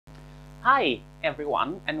Hi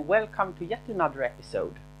everyone, and welcome to yet another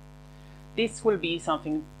episode. This will be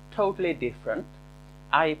something totally different.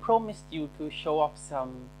 I promised you to show off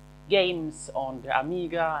some games on the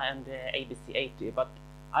Amiga and the ABC80, but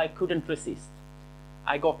I couldn't resist.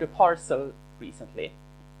 I got a parcel recently.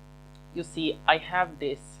 You see, I have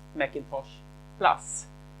this Macintosh Plus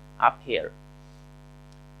up here,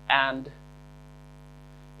 and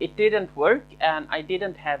it didn't work, and I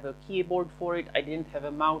didn't have a keyboard for it, I didn't have a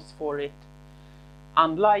mouse for it.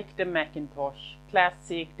 Unlike the Macintosh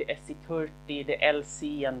Classic, the SC30, the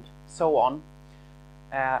LC and so on,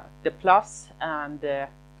 the Plus and the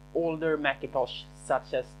older Macintosh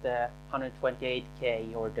such as the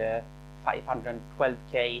 128K or the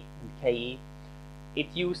 512K and KE, it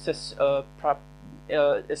uses a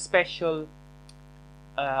special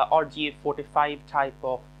RG45 type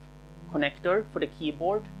of connector for the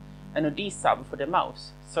keyboard and a D-sub for the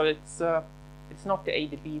mouse, so it's not the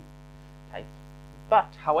ADB type.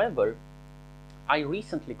 But however, I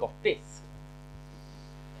recently got this.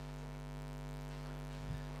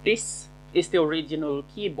 This is the original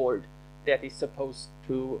keyboard that is supposed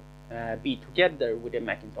to be together with the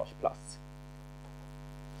Macintosh Plus,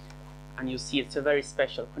 and you see it's a very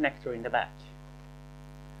special connector in the back.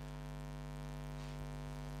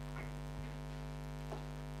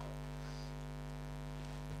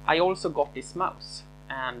 I also got this mouse,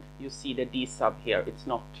 and you see the D-sub here. It's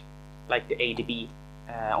not like the ADB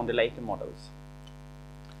on the later models.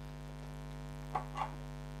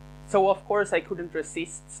 So of course I couldn't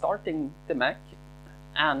resist starting the Mac,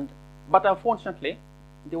 but unfortunately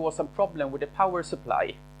there was some problem with the power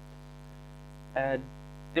supply.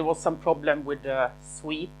 There was some problem with the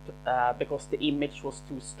sweep because the image was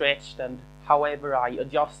too stretched, and however I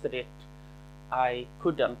adjusted it, I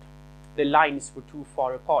couldn't. The lines were too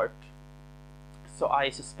far apart. So I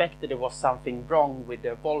suspected there was something wrong with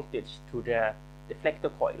the voltage to the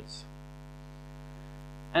deflector coils.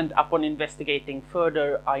 And upon investigating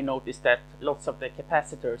further, I noticed that lots of the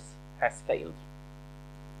capacitors has failed.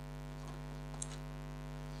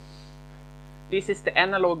 This is the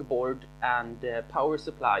analog board and the power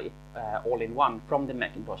supply all in one from the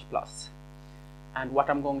Macintosh Plus. And what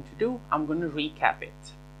I'm going to do, I'm going to recap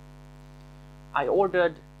it. I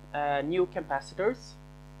ordered new capacitors.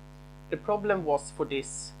 The problem was for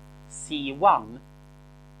this C1,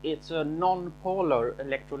 it's a non-polar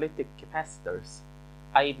electrolytic capacitors.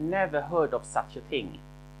 I've never heard of such a thing.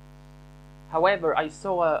 However, I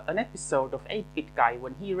saw an episode of 8-Bit Guy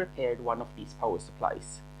when he repaired one of these power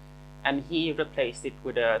supplies, and he replaced it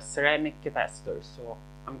with a ceramic capacitor, so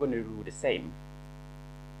I'm going to do the same.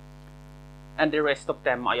 And the rest of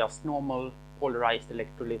them are just normal polarized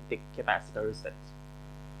electrolytic capacitors that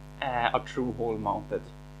are true hole mounted.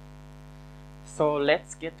 So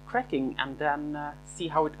let's get cracking and then see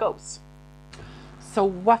how it goes. So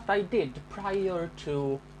what I did prior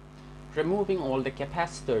to removing all the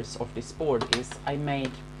capacitors of this board is I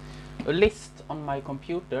made a list on my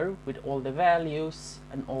computer with all the values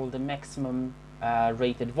and all the maximum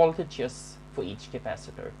rated voltages for each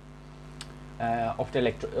capacitor of the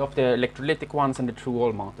electrolytic ones and the true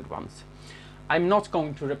hole mounted ones. I'm not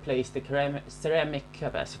going to replace the ceramic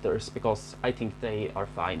capacitors because I think they are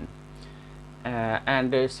fine.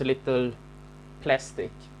 And there's a little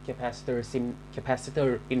plastic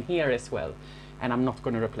capacitor in here as well, and I'm not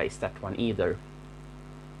going to replace that one either.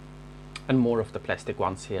 And more of the plastic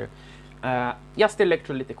ones here. Just the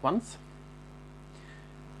electrolytic ones.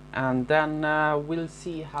 And then we'll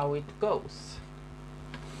see how it goes.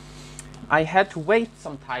 I had to wait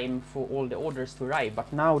some time for all the orders to arrive,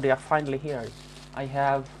 but now they are finally here. I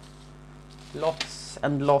have lots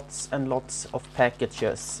and lots and lots of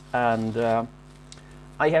packages, and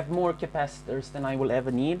I have more capacitors than I will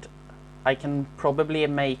ever need. I can probably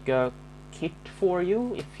make a kit for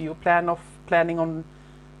you if you planning on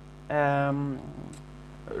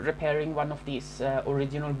repairing one of these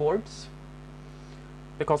original boards,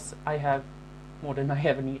 because I have more than I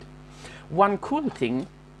ever need. One cool thing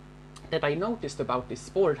that I noticed about this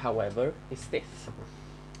board, however, is this.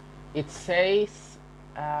 It says,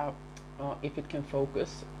 if it can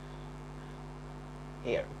focus,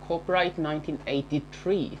 here, copyright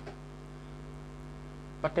 1983.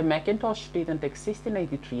 But the Macintosh didn't exist in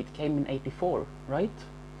 83, it came in 84, right?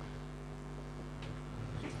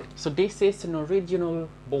 So this is an original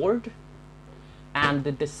board, and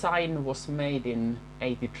the design was made in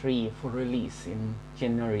 83 for release in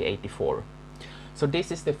January 84. So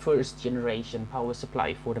this is the first generation power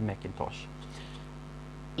supply for the Macintosh.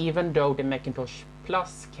 Even though the Macintosh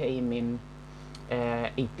Plus came in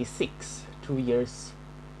 86, 2 years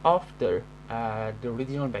after the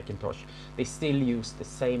original Macintosh, they still use the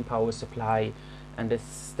same power supply and the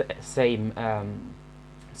same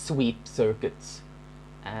sweep circuits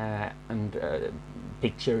and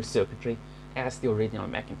picture circuitry as the original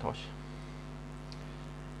Macintosh.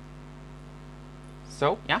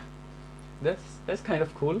 So yeah, that's kind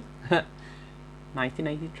of cool.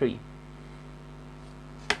 1983.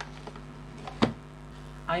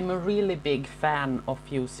 I'm a really big fan of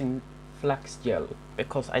using flux gel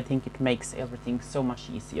because I think it makes everything so much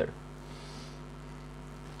easier.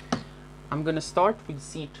 I'm gonna start with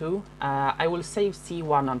C2. I will save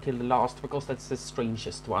C1 until the last because that's the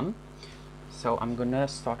strangest one. So I'm gonna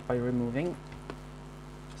start by removing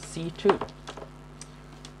C2.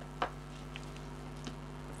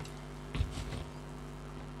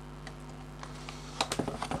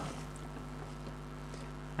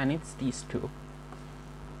 And it's these two.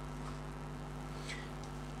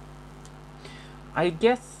 I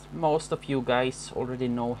guess most of you guys already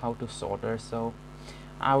know how to solder, so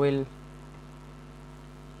I will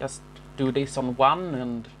just do this on one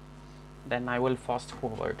and then I will fast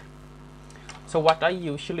forward. So what I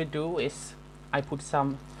usually do is I put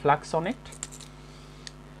some flux on it.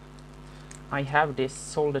 I have this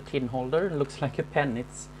solder tin holder, looks like a pen,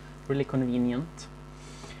 it's really convenient.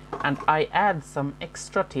 And I add some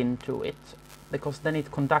extra tin to it because then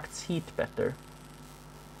it conducts heat better.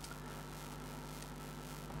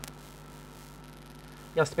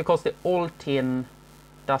 Just because the old tin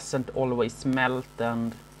doesn't always melt,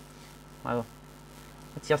 and well,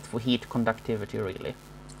 it's just for heat conductivity really.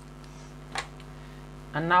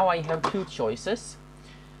 And now I have two choices.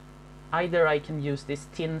 Either I can use this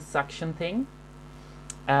tin suction thing.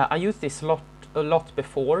 I used this a lot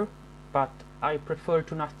before, but I prefer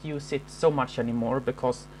to not use it so much anymore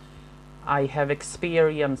because I have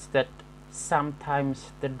experienced that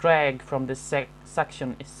sometimes the drag from the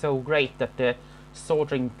suction is so great that the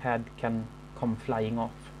soldering pad can come flying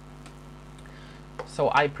off.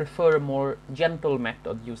 So I prefer a more gentle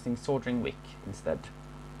method using soldering wick instead.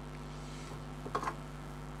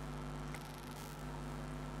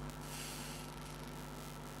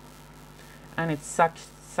 And it sucks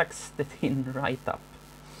the tin right up.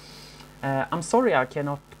 I'm sorry I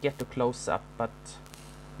cannot get a close-up, but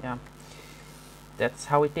yeah, that's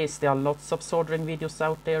how it is. There are lots of soldering videos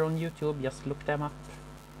out there on YouTube, just look them up.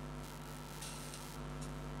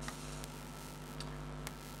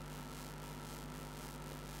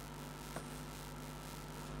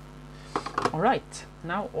 Alright,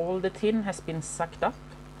 now all the tin has been sucked up,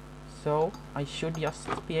 so I should just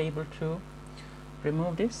be able to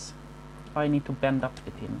remove this. I need to bend up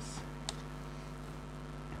the pins.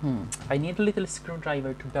 I need a little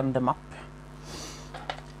screwdriver to bend them up.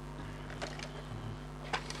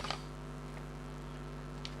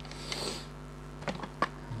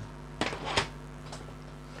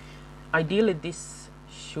 Ideally this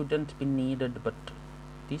shouldn't be needed, but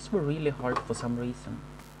these were really hard for some reason.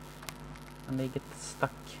 And they get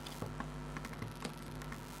stuck.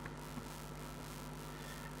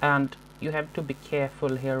 And you have to be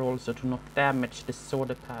careful here also to not damage the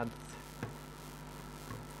solder pads.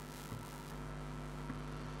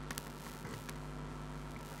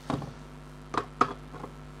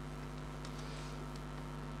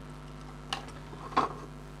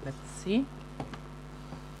 Let's see.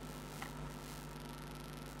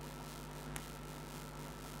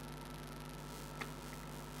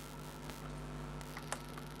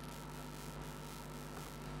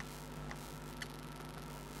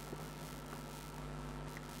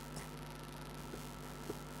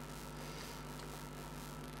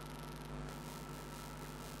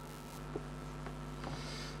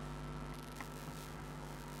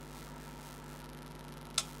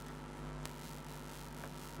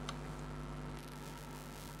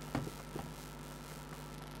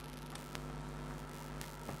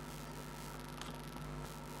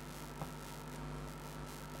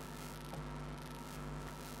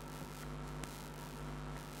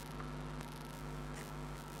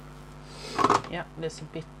 Yeah, there's a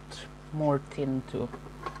bit more tin to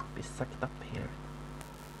be sucked up here.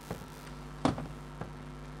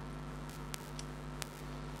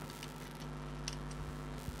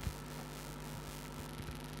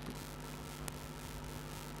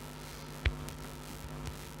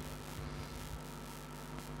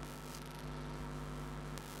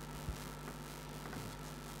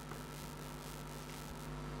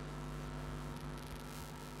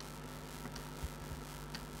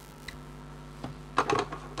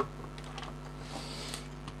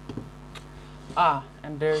 Ah,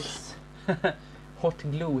 and there's hot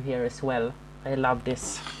glue here as well. I love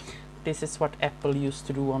this. This is what Apple used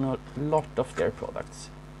to do on a lot of their products.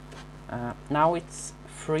 Now it's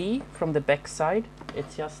free from the back side.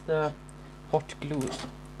 It's just the hot glue.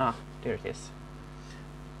 Ah, there it is.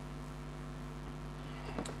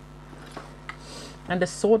 And the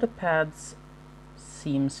solder pads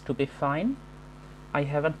seems to be fine. I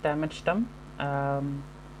haven't damaged them.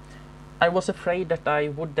 I was afraid that I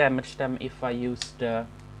would damage them if I used this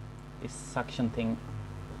suction thing.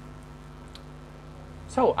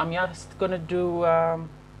 So I'm just gonna do,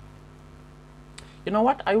 you know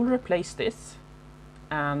what, I will replace this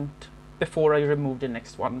and before I remove the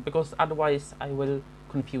next one, because otherwise I will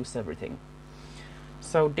confuse everything.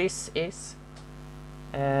 So this is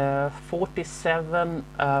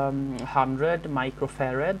 4700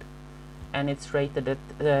 microfarad, and it's rated at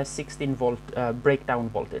 16 volt breakdown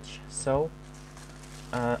voltage. So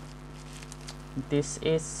this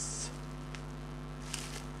is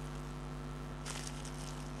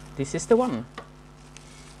the one,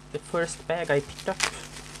 the first bag I picked up.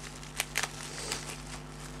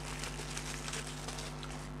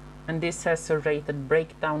 And this has a rated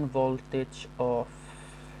breakdown voltage of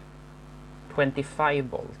 25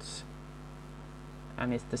 volts,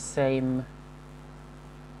 and it's the same,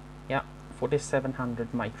 yeah,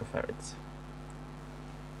 4700 microfarads.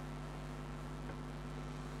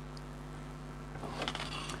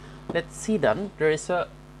 Let's see then, there is a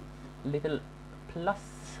little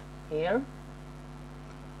plus here,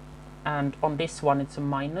 and on this one it's a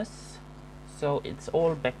minus, so it's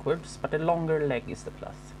all backwards, but the longer leg is the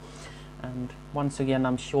plus. And once again,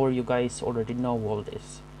 I'm sure you guys already know all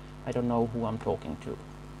this. I don't know who I'm talking to.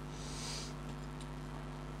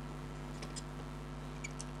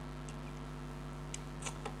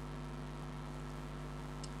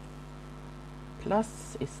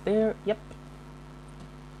 Plus is there, yep.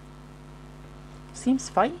 Seems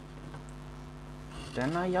fine.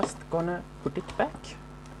 Then I just gonna put it back.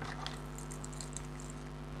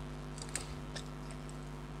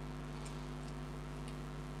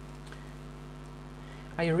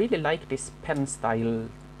 I really like this pen style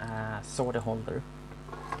solder holder.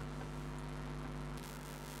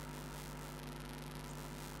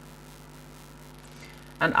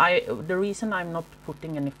 And the reason I'm not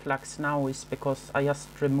putting any flux now is because I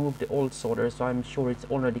just removed the old solder, so I'm sure it's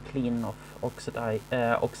already clean of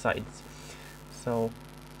oxides. So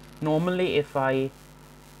normally if I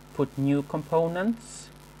put new components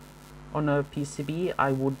on a PCB,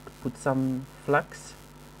 I would put some flux,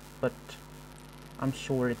 but I'm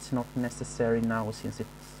sure it's not necessary now since it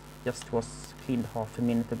just was cleaned half a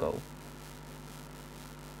minute ago.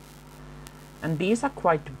 And these are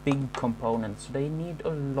quite big components, so they need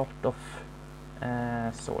a lot of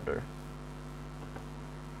solder.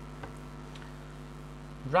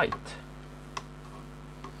 Right.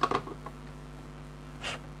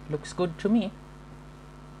 Looks good to me.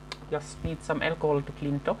 Just need some alcohol to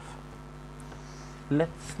clean it off.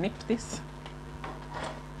 Let's snip this.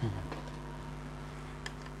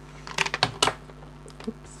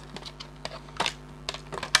 Oops.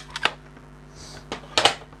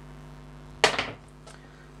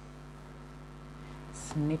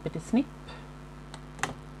 Snippety snip.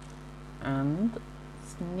 And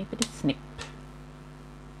snippety snip.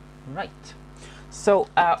 Right. So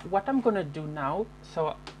what I'm gonna do now,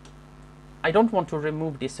 so I don't want to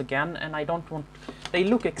remove this again, and I don't want, they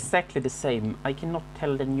look exactly the same. I cannot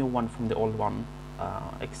tell the new one from the old one,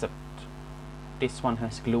 except this one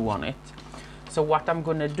has glue on it. So what I'm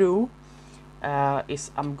gonna do is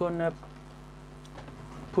I'm gonna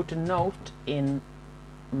put a note in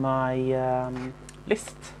my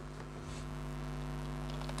list.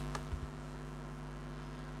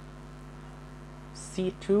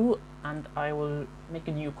 C2, and I will make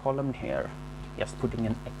a new column here. Just putting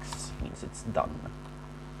an X means it's done.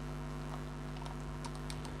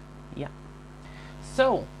 Yeah.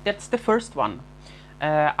 So that's the first one.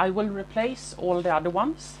 I will replace all the other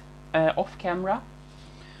ones off camera,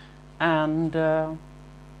 and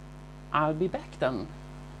I'll be back then.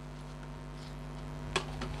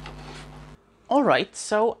 Alright,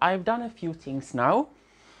 so I've done a few things now.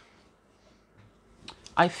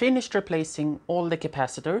 I finished replacing all the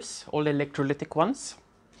capacitors, all the electrolytic ones.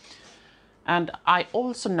 And I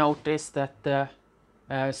also noticed that the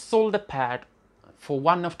solder pad for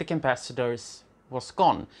one of the capacitors was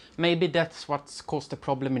gone. Maybe that's what's caused the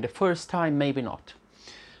problem in the first time, maybe not.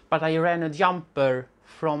 But I ran a jumper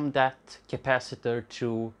from that capacitor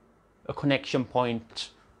to a connection point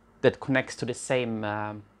that connects to the same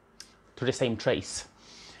trace.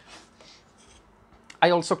 I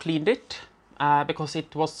also cleaned it because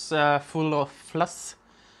it was full of fuzz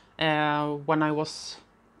when I was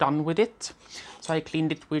done with it. So I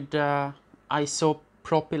cleaned it with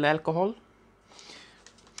isopropyl alcohol.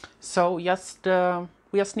 So we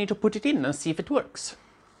just need to put it in and see if it works.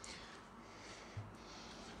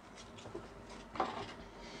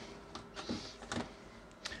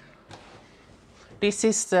 This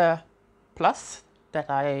is the Plus that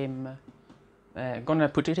I'm gonna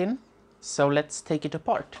put it in. So let's take it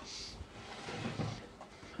apart.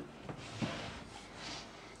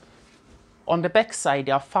 On the back side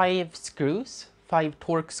there are 5 screws, 5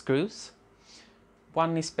 torque screws.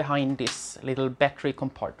 One is behind this little battery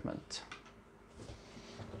compartment.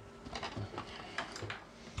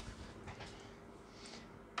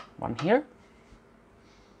 One here.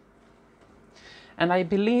 And I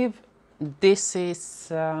believe this is,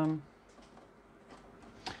 let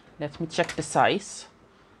me check the size,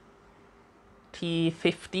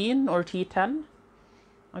 T15 or T10,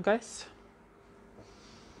 I guess.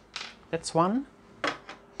 That's one.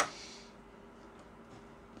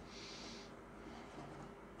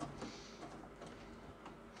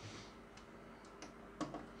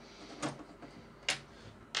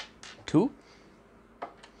 Two.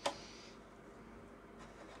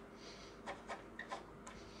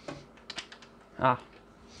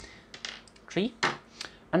 Three.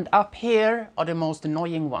 And up here are the most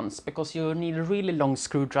annoying ones, because you need a really long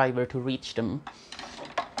screwdriver to reach them.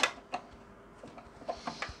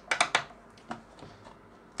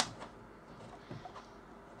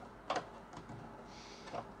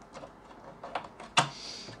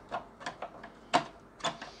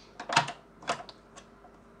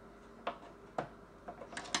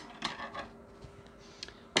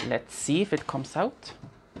 Let's see if it comes out.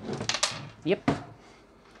 Yep.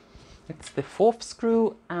 It's the 4th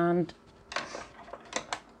screw and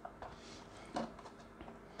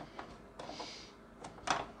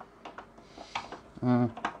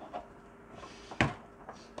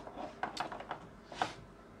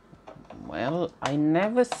well, I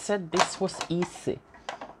never said this was easy.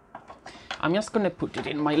 I'm just gonna put it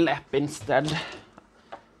in my lap instead.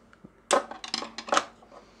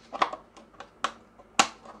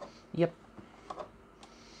 Yep.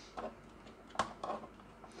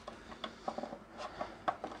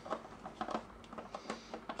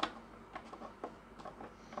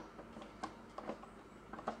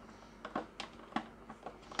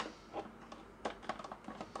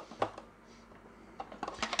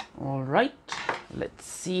 All right, let's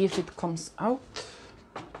see if it comes out.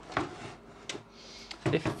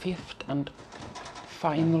 The 5th and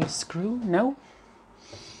final screw, no.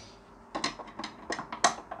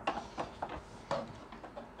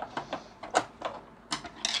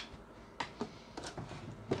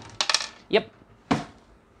 Yep,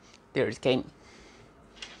 there it came.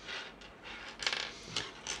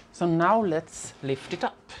 So now let's lift it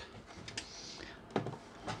up.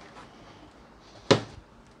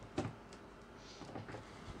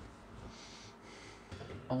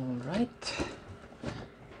 All right.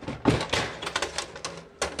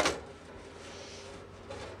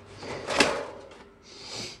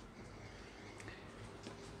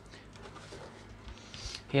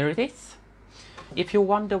 Here it is. If you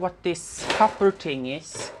wonder what this copper thing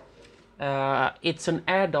is, it's an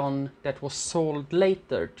add-on that was sold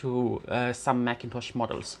later to some Macintosh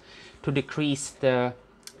models to decrease the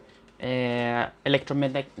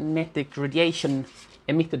electromagnetic radiation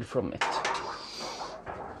emitted from it.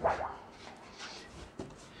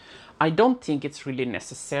 I don't think it's really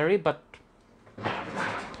necessary, but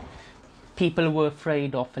people were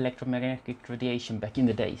afraid of electromagnetic radiation back in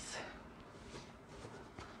the days.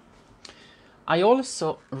 I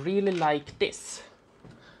also really like this.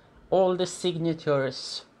 All the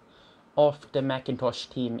signatures of the Macintosh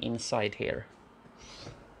team inside here.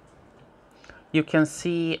 You can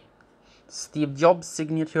see Steve Jobs'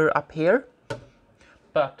 signature up here,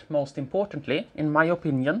 but most importantly, in my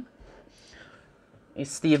opinion, is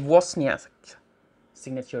Steve Wozniak's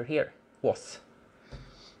signature here. Was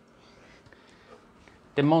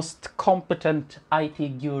the most competent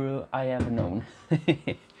IT guru I ever known.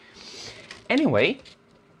 Anyway,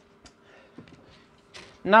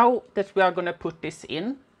 now that we are gonna put this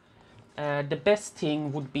in, the best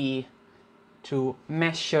thing would be to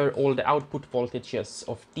measure all the output voltages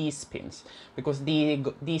of these pins, because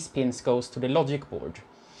these pins goes to the logic board,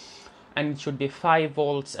 and it should be 5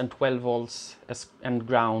 volts and 12 volts and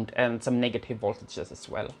ground and some negative voltages as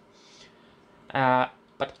well.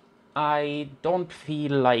 But I don't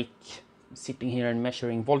feel like sitting here and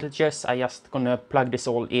measuring voltages. I just gonna plug this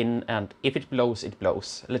all in, and if it blows, it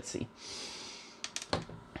blows. Let's see.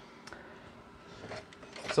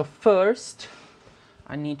 So first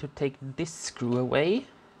I need to take this screw away.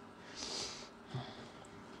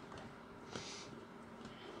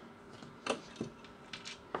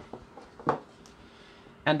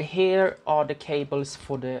 And here are the cables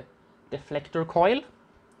for the deflector coil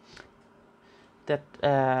that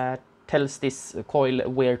tells this coil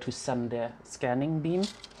where to send the scanning beam.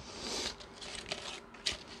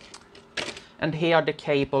 And here are the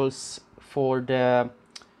cables for the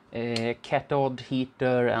cathode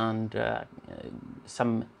heater and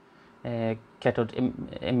some cathode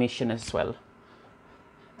emission as well,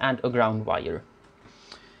 and a ground wire.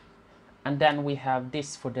 And then we have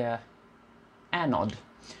this for the anode,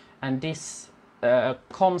 and this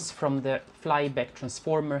comes from the flyback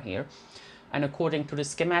transformer here, and according to the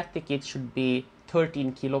schematic it should be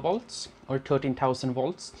 13 kilovolts or 13,000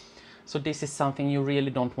 volts. So this is something you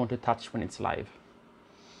really don't want to touch when it's live.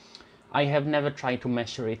 I have never tried to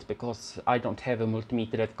measure it because I don't have a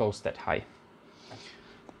multimeter that goes that high.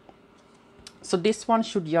 So this one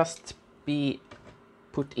should just be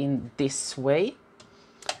put in this way.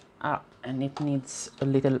 And it needs a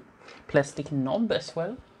little plastic knob as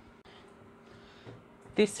well.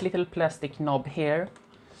 This little plastic knob here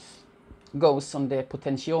goes on the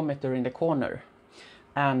potentiometer in the corner,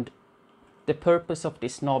 and the purpose of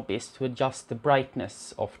this knob is to adjust the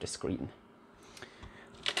brightness of the screen.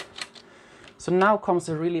 So now comes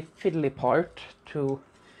a really fiddly part to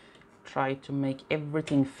try to make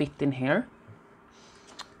everything fit in here.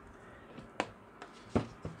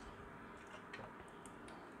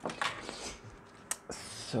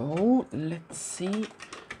 So let's see,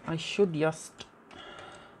 I should just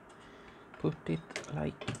put it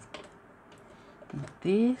like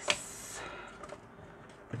this,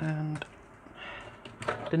 and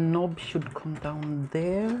the knob should come down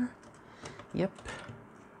there. Yep.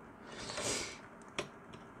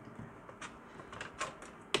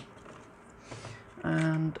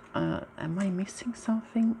 And am I missing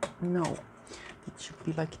something? No, it should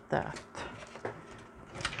be like that.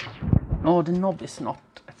 Oh, the knob is not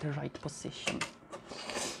at the right position.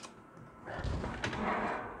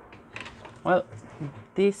 Well,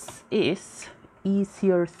 this is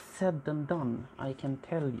easier said than done, I can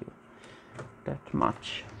tell you that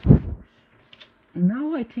much.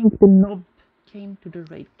 Now I think the knob came to the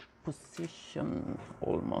right position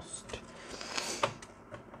almost.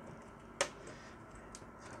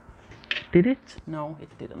 Did it? No,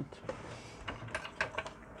 it didn't.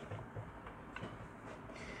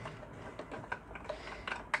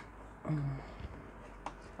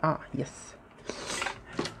 Yes.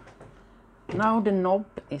 Now the knob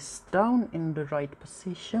is down in the right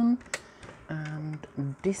position, and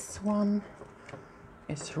this one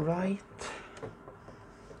is right.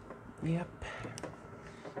 Yep.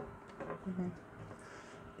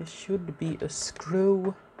 There should be a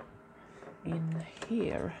screw in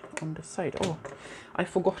here on the side. Oh, I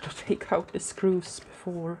forgot to take out the screws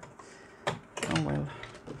before. Oh well.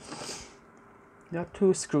 There are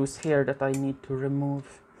two screws here that I need to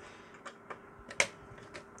remove.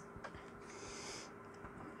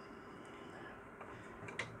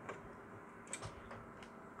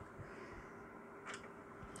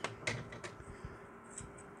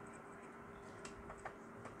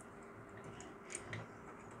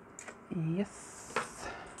 Yes.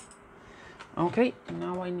 Okay,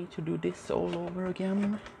 now I need to do this all over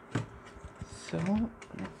again. So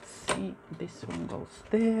let's see, this one goes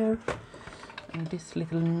there, and this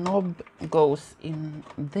little knob goes in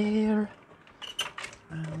there,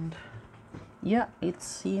 and yeah, it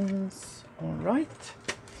seems all right.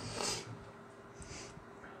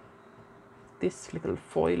 This little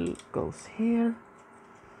foil goes here,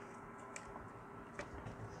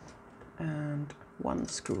 and one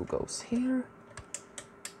screw goes here.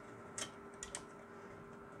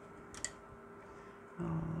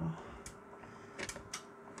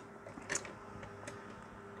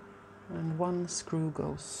 And one screw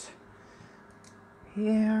goes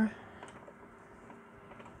here.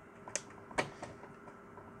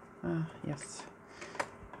 Yes,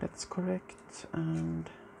 that's correct, and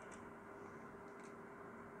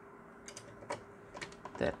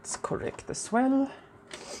that's correct as well.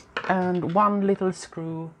 And one little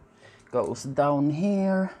screw goes down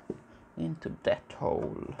here into that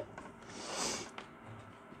hole.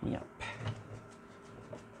 Yep.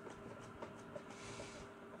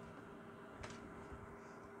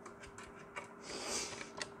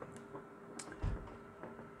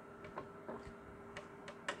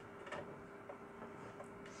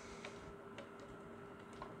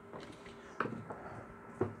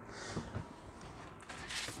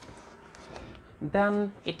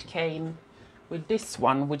 Then it came with this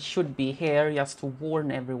one, which should be here just to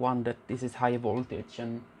warn everyone that this is high voltage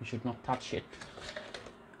and you should not touch it.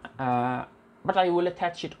 But I will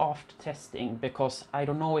attach it after testing because I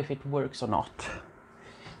don't know if it works or not.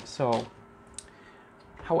 So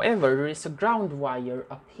However, there is a ground wire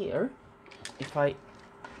up here. If I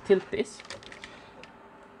tilt this,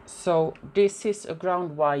 so this is a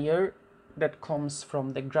ground wire that comes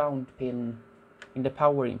from the ground pin in the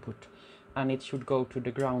power input, and it should go to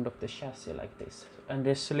the ground of the chassis like this. And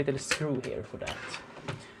there's a little screw here for that.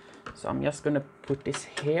 So I'm just gonna put this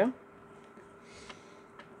here.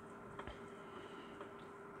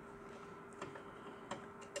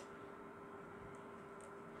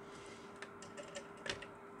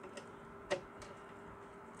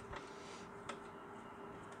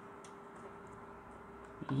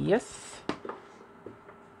 Yes.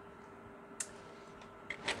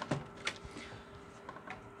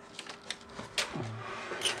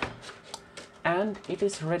 And it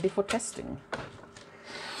is ready for testing.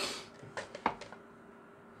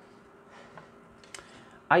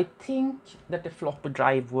 I think that the floppy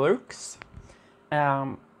drive works.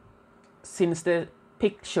 Since the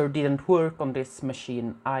picture didn't work on this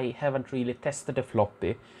machine, I haven't really tested the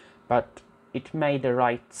floppy, but it made the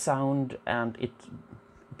right sound and it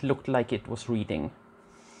looked like it was reading.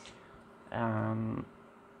 And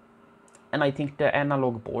I think the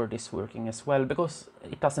analog board is working as well because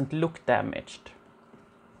it doesn't look damaged.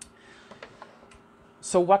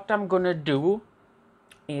 So what I'm gonna do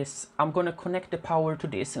is I'm gonna connect the power to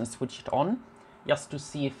this and switch it on just to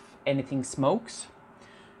see if anything smokes.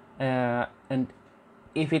 And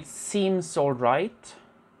if it seems all right,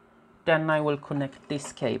 then I will connect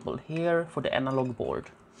this cable here for the analog board.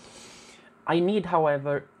 I need,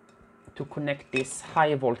 however, to connect this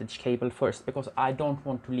high voltage cable first because I don't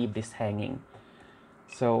want to leave this hanging.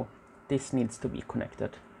 So this needs to be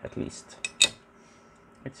connected at least.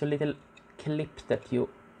 It's a little clip that you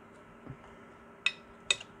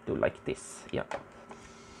do like this, yeah.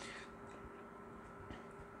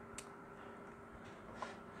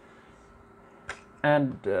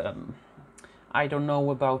 And I don't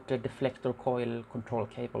know about the deflector coil control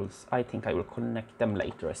cables. I think I will connect them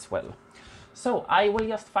later as well. So I will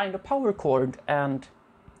just find a power cord and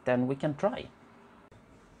then we can try.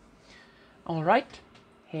 All right,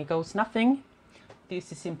 here goes nothing.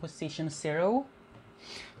 This is in position 0.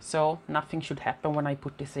 So nothing should happen when I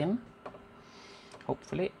put this in.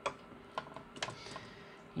 Hopefully.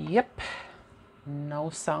 Yep, no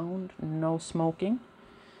sound, no smoking.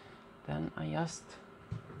 Then I just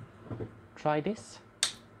try this.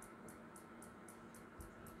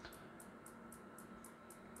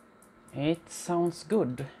 It sounds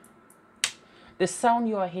good. The sound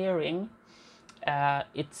you are hearing,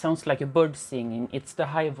 it sounds like a bird singing. It's the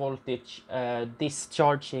high voltage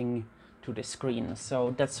discharging to the screen.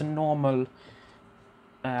 So that's a normal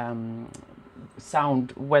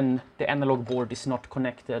sound when the analog board is not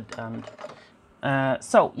connected. And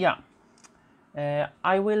so yeah,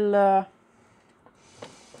 I will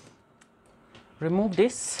remove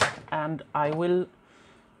this and I will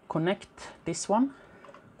connect this one.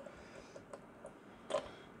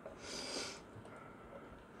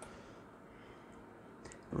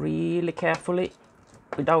 Really carefully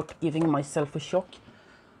without giving myself a shock,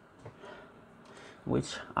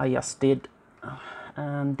 which I just did.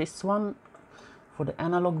 And this one for the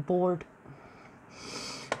analog board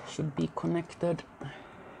should be connected.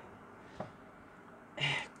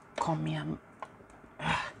 Come igen.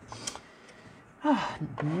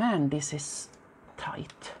 Man, this is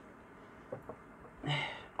tight.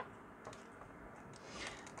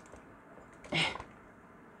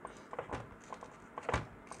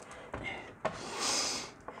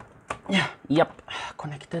 Yeah, yep,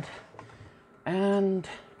 connected. And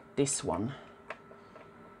this one.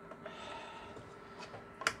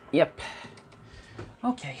 Yep.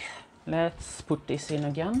 Okay, let's put this in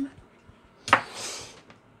again.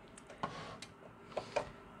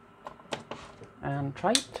 And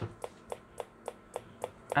try it.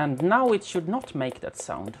 And now it should not make that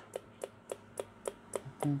sound.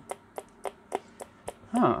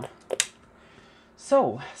 Huh.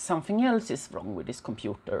 So, something else is wrong with this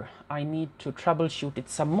computer. I need to troubleshoot it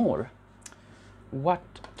some more. What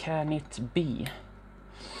can it be?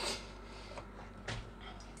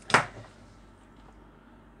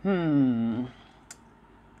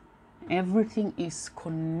 Everything is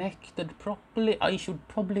connected properly. I should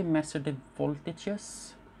probably measure the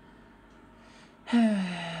voltages.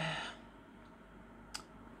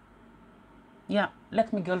 Yeah,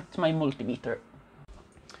 let me go to my multimeter.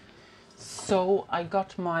 So I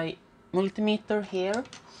got my multimeter here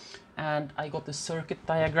and I got the circuit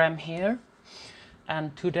diagram here,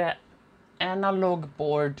 and to the analog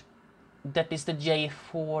board, that is the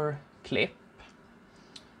J4 clip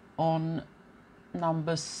on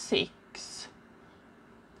number 6,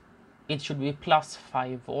 it should be plus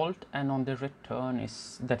 5 volt, and on the return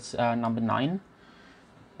that's number 9.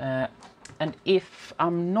 And if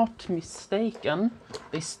I'm not mistaken,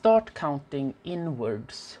 they start counting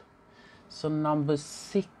inwards. So number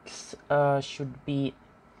 6 should be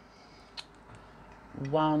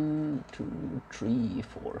 1, 2, 3,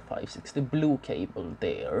 4, 5, 6. The blue cable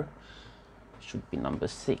there should be number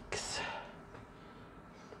 6.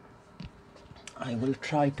 I will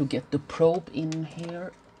try to get the probe in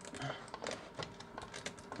here.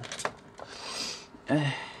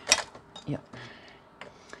 Yeah.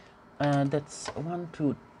 That's 1,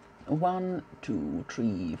 2,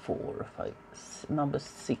 3, 4, 5. Number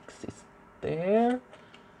 6 is there.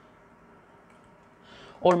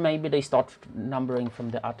 Or maybe they start numbering from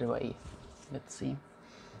the other way. Let's see.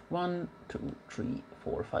 1, 2, 3,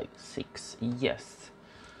 4, 5, 6. Yes.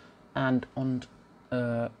 And on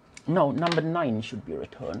no, number 9 should be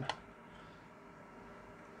return.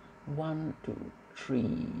 1, 2,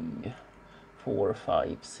 3, 4,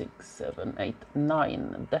 5, 6, 7, 8,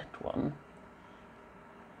 9. That one.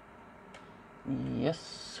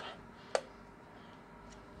 Yes.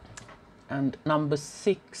 And number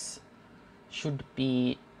 6 should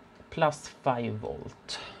be plus 5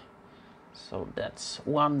 volt. So that's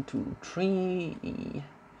 1, 2, 3,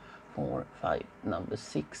 4, 5. Number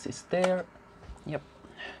 6 is there. Yep.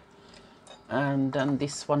 And then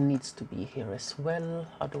this one needs to be here as well,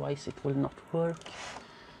 otherwise it will not work.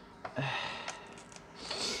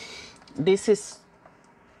 This is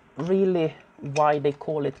really why they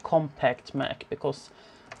call it compact Mac, because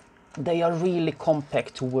they are really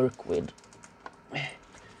compact to work with.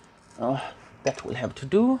 That will have to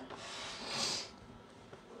do.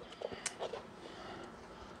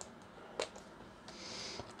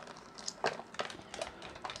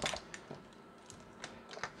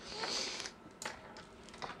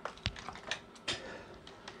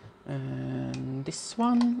 And this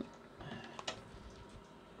one.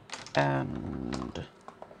 And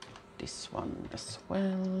this one as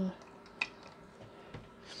well.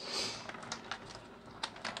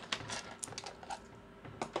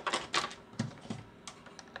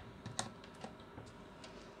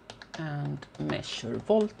 And measure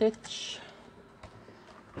voltage.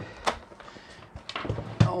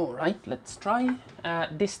 All right, let's try.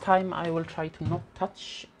 This time I will try to not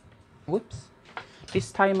touch. Whoops.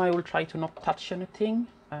 This time I will try to not touch anything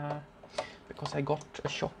because I got a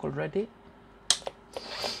shock already.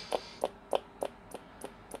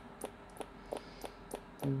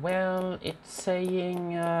 Well, it's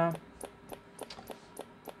saying a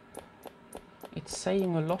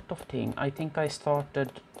lot of things. I think I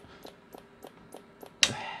started.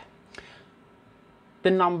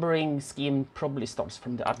 The numbering scheme probably starts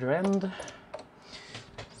from the other end.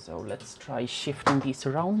 So let's try shifting these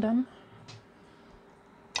around then.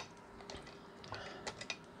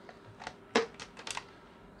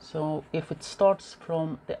 So if it starts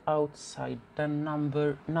from the outside, then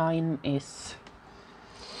number 9 is,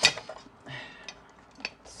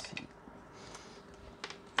 let's see,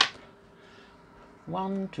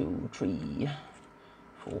 1, 2, 3,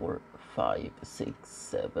 4, 5, 6,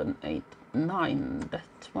 7, 8, 9.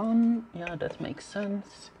 That one, yeah, that makes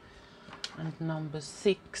sense. And number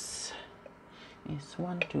 6 is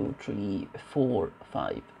 1, 2, 3, 4,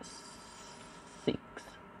 5, 6.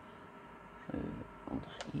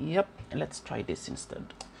 Yep, let's try this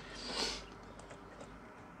instead.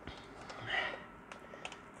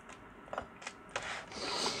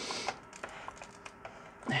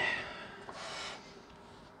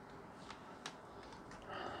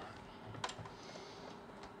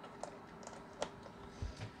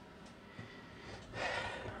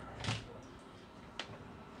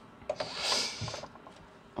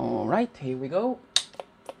 All right, here we go.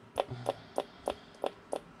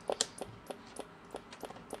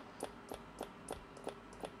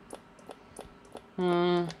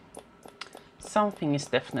 Something is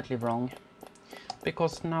definitely wrong,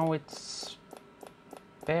 because now it's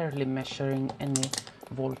barely measuring any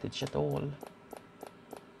voltage at all.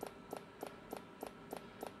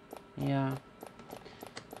 Yeah,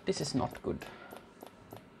 this is not good.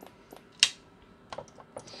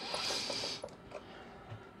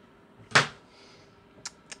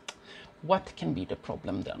 What can be the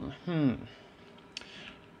problem then?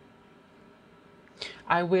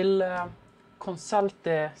 I will consult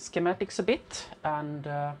the schematics a bit, and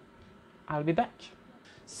I'll be back.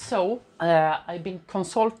 So I've been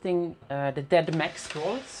consulting the Dead Mac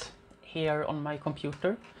scrolls here on my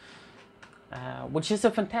computer, which is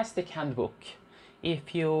a fantastic handbook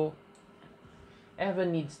if you ever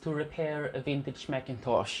need to repair a vintage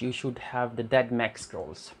Macintosh. You should have the Dead Mac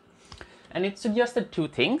scrolls, and it suggested 2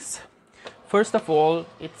 things. First of all,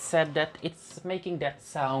 it said that it's making that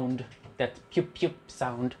sound, that pup pup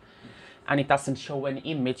sound, and it doesn't show an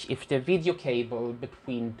image if the video cable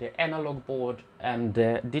between the analog board and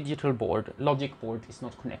the digital board, logic board, is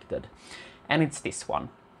not connected. And it's this one.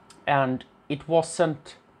 And it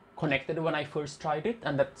wasn't connected when I first tried it,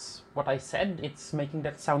 and that's what I said, it's making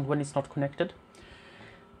that sound when it's not connected.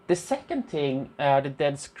 The second thing the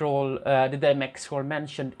DMX scroll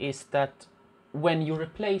mentioned is that when you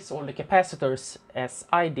replace all the capacitors, as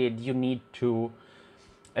I did, you need to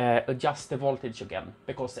adjust the voltage again,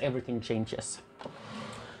 because everything changes.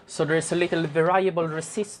 So there's a little variable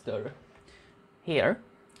resistor here,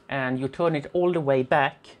 and you turn it all the way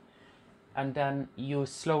back, and then you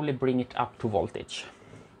slowly bring it up to voltage.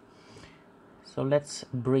 So let's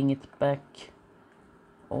bring it back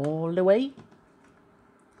all the way.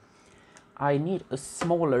 I need a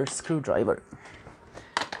smaller screwdriver.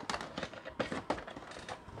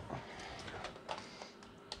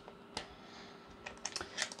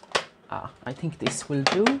 I think this will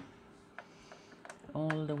do.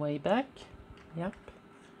 All the way back. Yep.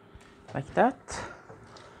 Like that.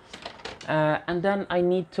 And then I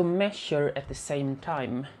need to measure at the same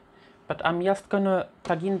time. But I'm just gonna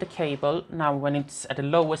plug in the cable now when it's at the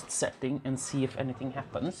lowest setting and see if anything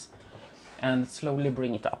happens. And slowly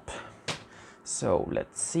bring it up. So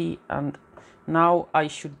let's see. And now I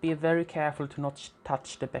should be very careful to not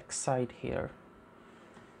touch the back side here.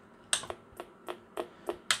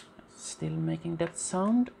 Still making that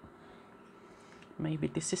sound. Maybe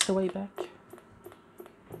this is the way back.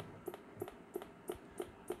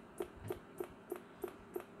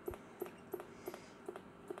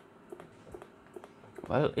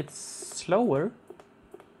 Well, it's slower.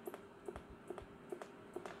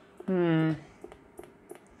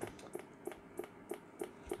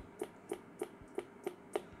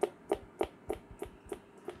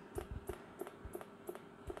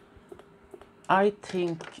 I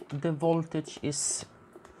think the voltage is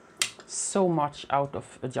so much out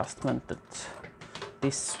of adjustment that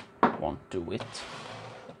this won't do it.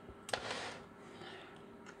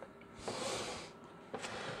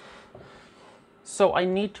 So I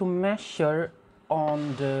need to measure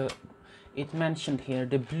on the, it mentioned here,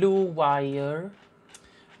 the blue wire,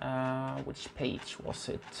 which page was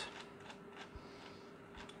it?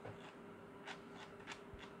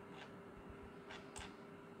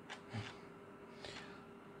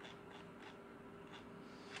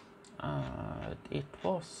 It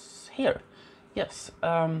was here, yes.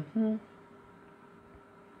 Turn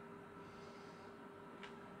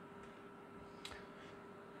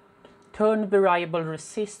variable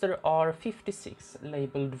resistor R56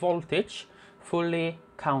 labeled voltage, fully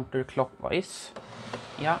counterclockwise.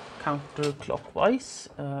 Yeah, counterclockwise.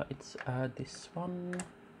 It's this one.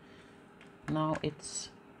 Now it's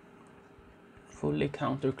fully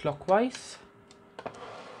counterclockwise.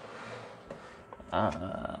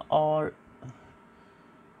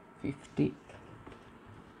 R56.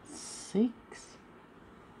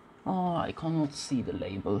 Oh, I cannot see the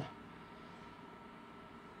label.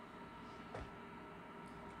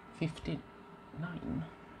 59.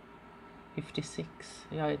 56.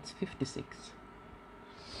 Yeah, it's 56.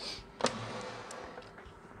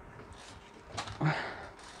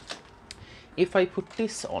 If I put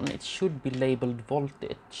this on, it should be labeled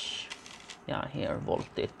voltage. Yeah, here,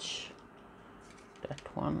 voltage.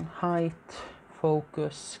 That one, height,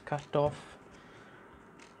 focus, cutoff.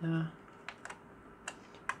 Yeah,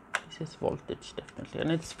 this is voltage definitely,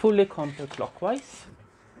 and it's fully counterclockwise.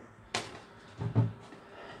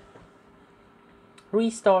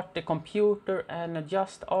 Restart the computer and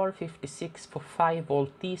adjust R56 for 5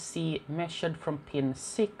 volt DC measured from pin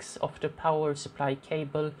 6 of the power supply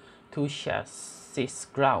cable to chassis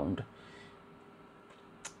ground.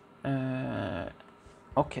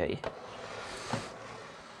 Okay.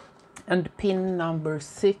 And pin number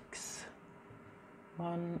 6.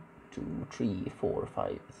 1, 2, 3, 4,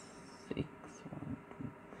 5, 6. 1, 2,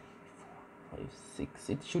 3, 4, 5, 6.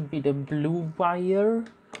 It should be the blue wire.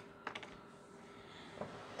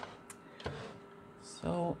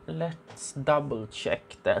 So let's double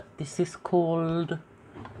check that. This is called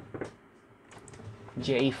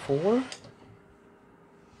J4.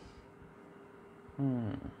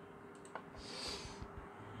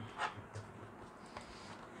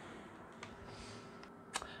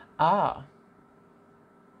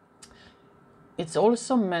 It's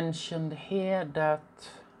also mentioned here that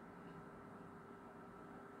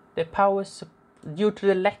the power, due to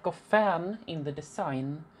the lack of fan in the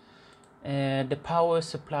design, the power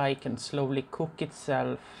supply can slowly cook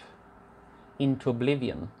itself into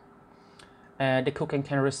oblivion. the cooking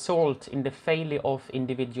can result in the failure of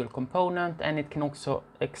individual components, and it can also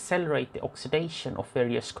accelerate the oxidation of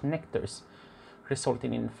various connectors,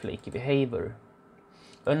 resulting in flaky behavior.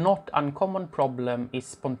 A not uncommon problem is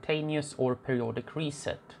spontaneous or periodic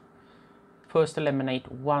reset. First,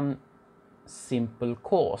 eliminate one simple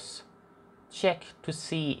cause. Check to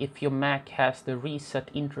see if your Mac has the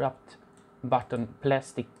reset interrupt button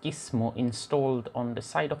plastic gizmo installed on the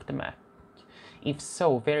side of the Mac. If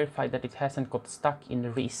so, verify that it hasn't got stuck in the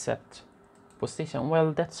reset position.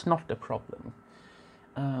 Well, that's not the problem.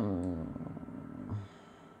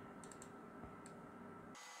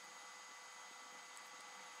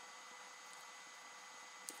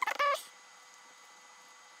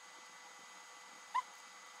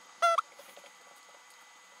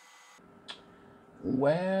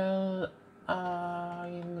 Well,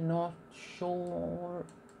 I'm not sure.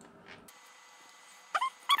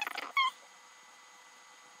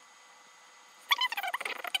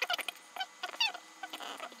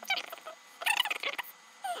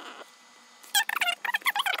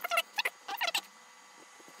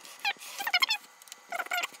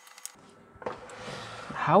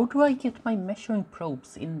 How do I get my measuring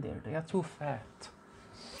probes in there? They are too fat.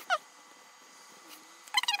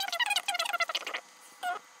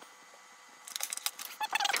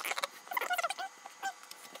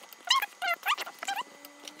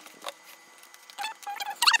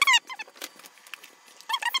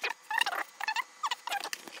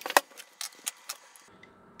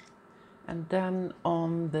 And then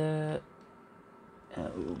on the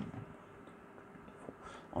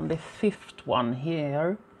fifth one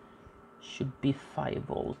here should be 5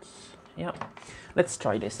 volts. Yeah, let's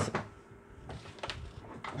try this.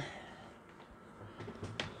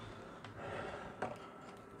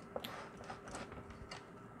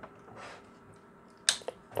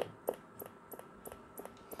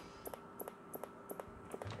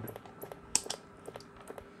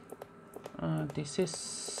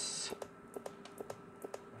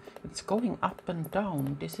 It's going up and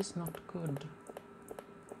down. This is not good.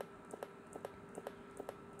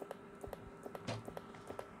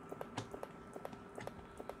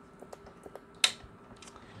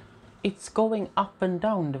 It's going up and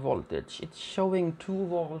down, the voltage. It's showing 2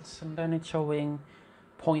 volts and then it's showing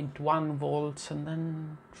 0.1 volts and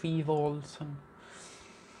then 3 volts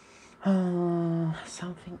and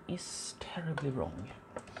something is terribly wrong.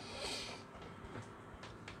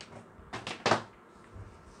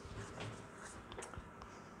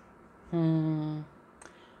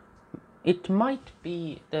 It might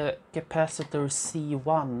be the capacitor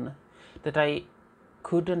C1 that I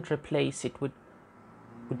couldn't replace it with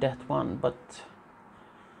that one, but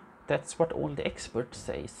that's what all the experts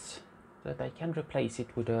says, that I can replace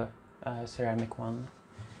it with a ceramic one.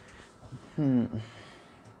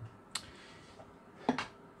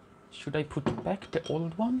 Should I put back the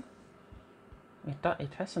old one?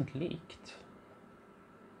 It hasn't leaked.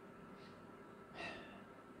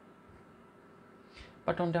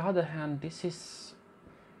 But on the other hand, this is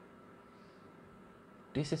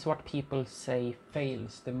what people say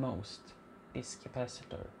fails the most, this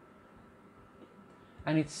capacitor.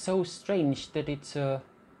 And it's so strange that it's a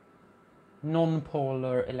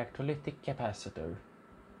non-polar electrolytic capacitor.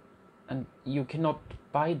 And you cannot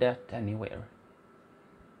buy that anywhere.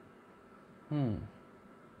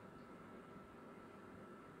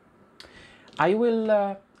 I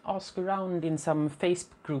will ask around in some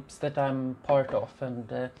Facebook groups that I'm part of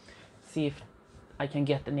and see if I can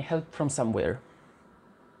get any help from somewhere.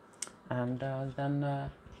 And then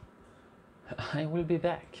I will be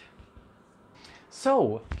back.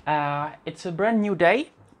 So, it's a brand new day.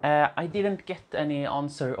 I didn't get any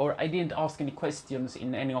answer, or I didn't ask any questions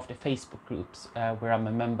in any of the Facebook groups where I'm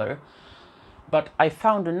a member. But I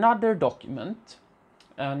found another document,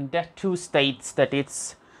 and that too states that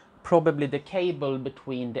it's probably the cable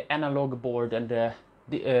between the analog board and the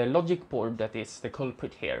logic board that is the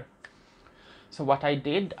culprit here. So what I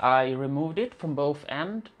did, I removed it from both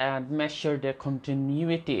ends and measured the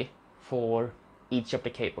continuity for each of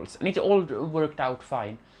the cables, and it all worked out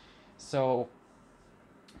fine. So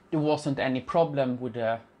there wasn't any problem with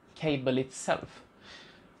the cable itself.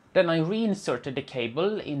 Then I reinserted the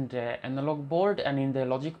cable in the analog board and in the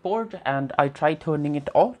logic board, and I tried turning it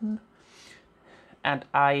on. And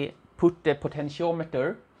I put the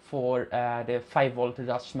potentiometer for the 5 volt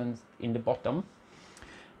adjustment in the bottom.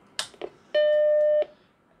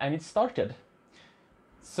 And it started.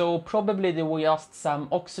 So probably there was just some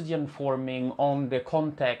oxygen forming on the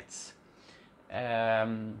contacts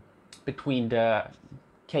between the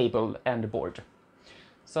cable and the board.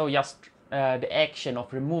 So just the action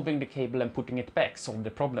of removing the cable and putting it back solved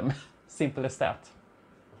the problem. Simple as that.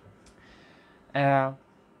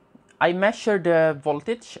 I measured the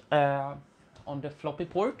voltage on the floppy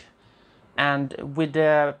port, and with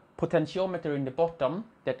the potentiometer in the bottom,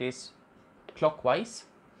 that is clockwise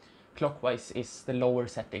is the lower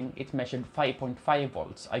setting, it measured 5.5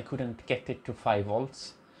 volts. I couldn't get it to 5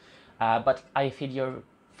 volts, but I figure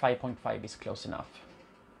 5.5 is close enough.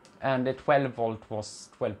 And the 12 volt was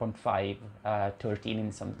 12.5, 13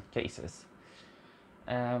 in some cases.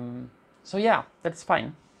 So yeah, that's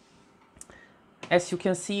fine. As you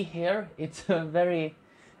can see here, it's a very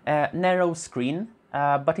narrow screen,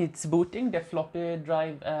 but it's booting. The floppy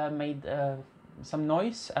drive made some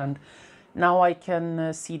noise, and now I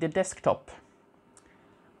can see the desktop.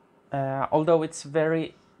 Although it's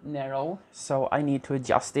very narrow, so I need to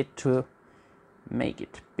adjust it to make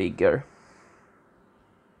it bigger.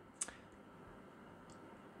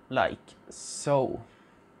 Like so.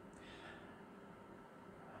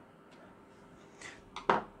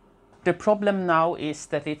 The problem now is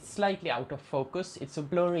that it's slightly out of focus. It's a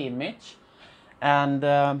blurry image, and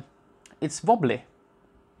it's wobbly.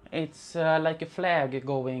 It's like a flag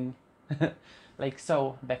going like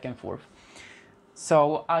so, back and forth.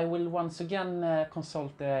 So I will once again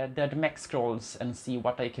consult the DMX scrolls and see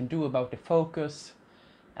what I can do about the focus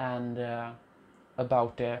and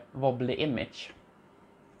about the wobbly image.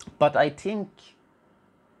 But I think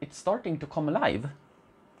it's starting to come alive,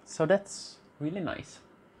 so that's really nice.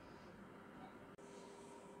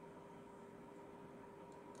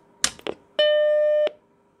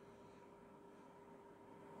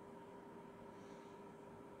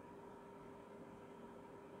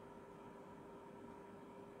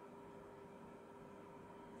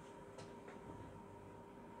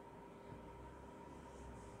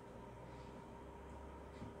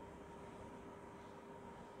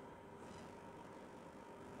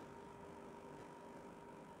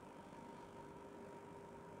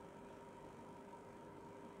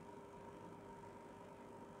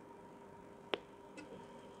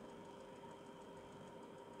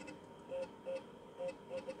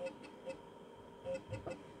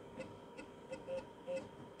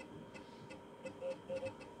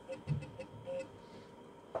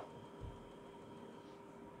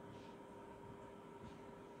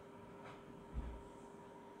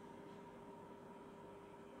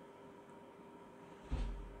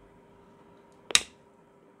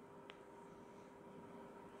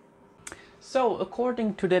 So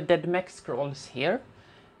according to the DMX scrolls here,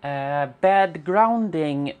 bad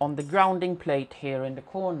grounding on the grounding plate here in the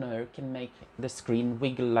corner can make the screen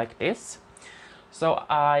wiggle like this. So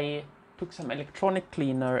I took some electronic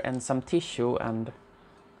cleaner and some tissue and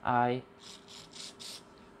I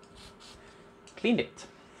cleaned it.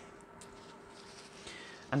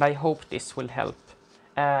 And I hope this will help.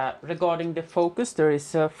 Regarding the focus, there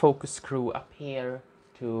is a focus screw up here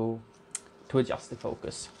to adjust the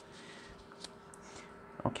focus.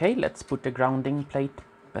 Okay, let's put the grounding plate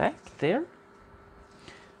back there.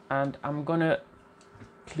 And I'm gonna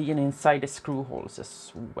clean inside the screw holes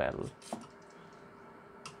as well.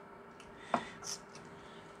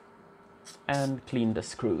 And clean the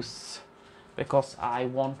screws, because I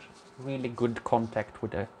want really good contact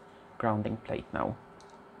with the grounding plate now.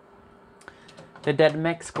 The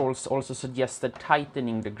DMX scrolls also suggested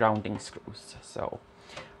tightening the grounding screws, so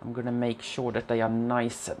I'm gonna make sure that they are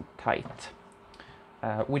nice and tight.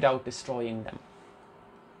 Without destroying them.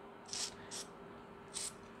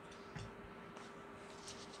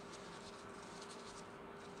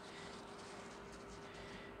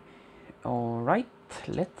 All right,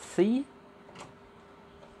 let's see.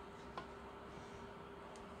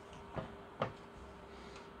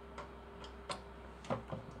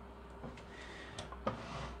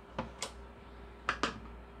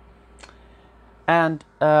 And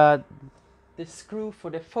the screw for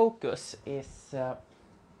the focus is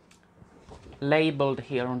labeled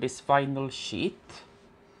here on this vinyl sheet,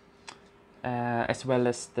 as well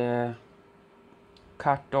as the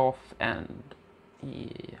cutoff and the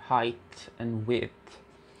height and width.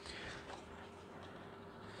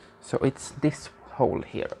 So it's this hole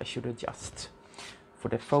here I should adjust for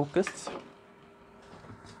the focus.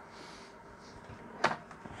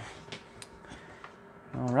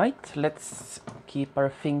 All right, let's keep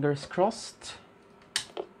our fingers crossed.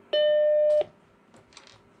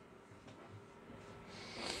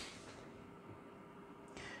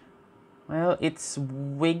 Well, it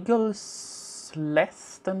wiggles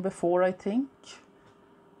less than before, I think.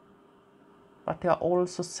 But there are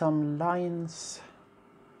also some lines.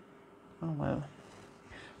 Oh well.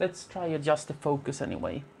 Let's try adjust the focus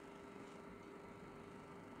anyway.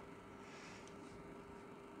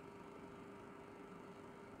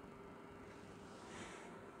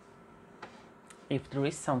 if there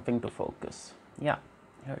is something to focus. Yeah,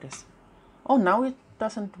 here it is. Oh, now it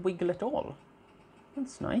doesn't wiggle at all.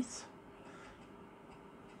 That's nice.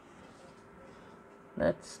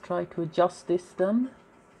 Let's try to adjust this then.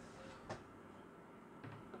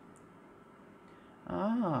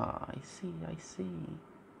 Ah, I see, I see.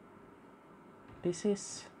 This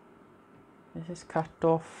is cut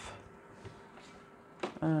off.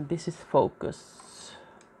 This is focus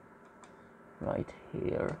right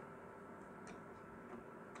here.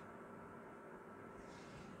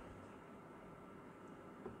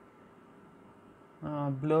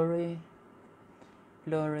 Blurry.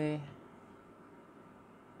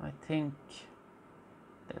 I think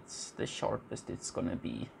that's the sharpest it's gonna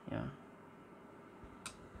be, yeah.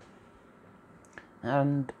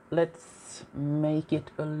 And let's make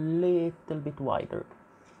it a little bit wider.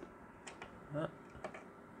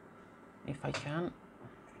 If I can.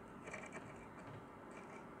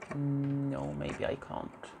 No, maybe I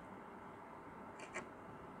can't.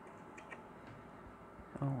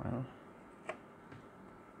 Oh well.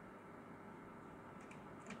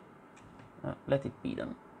 Let it be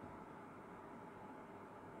then.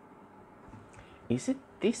 Is it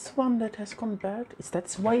this one that has gone bad? Is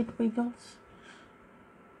that why it wiggles?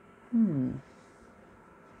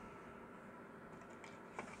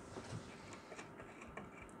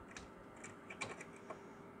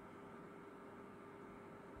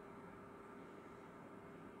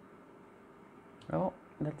 Oh,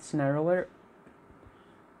 that's narrower.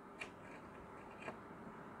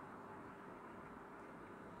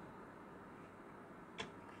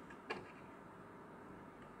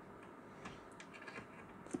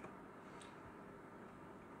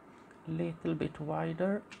 Little bit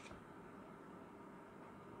wider.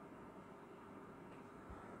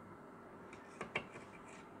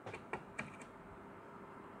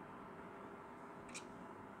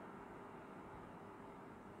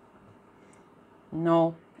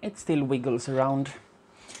 No, it still wiggles around.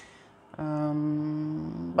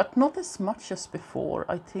 But not as much as before.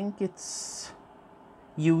 I think it's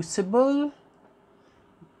usable.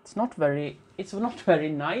 It's not very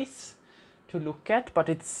nice to look at, but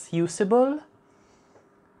it's usable.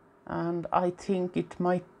 And I think it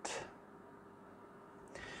might...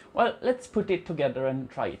 Well, let's put it together and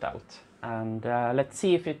try it out. And let's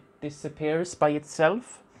see if it disappears by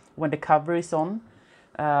itself when the cover is on.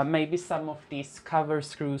 Maybe some of these cover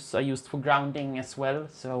screws are used for grounding as well,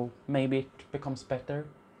 so maybe it becomes better.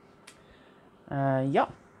 Yeah.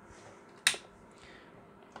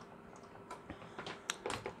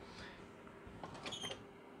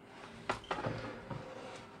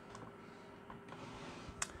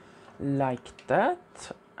 Like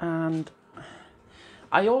that. And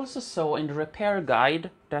I also saw in the repair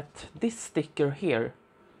guide that this sticker here,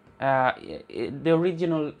 the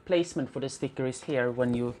original placement for the sticker is here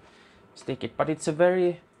when you stick it, but it's a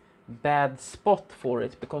very bad spot for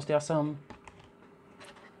it because there are some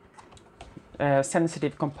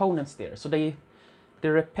sensitive components there. So the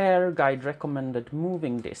repair guide recommended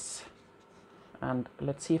moving this, and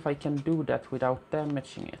let's see if I can do that without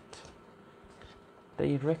damaging it.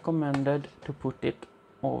 They recommended to put it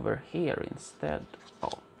over here instead.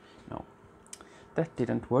 Oh no, that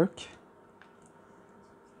didn't work.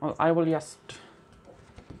 Well, I will just...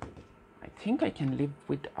 I think I can live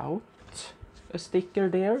without a sticker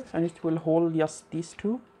there, and it will hold just these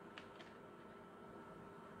two.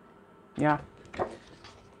 Yeah,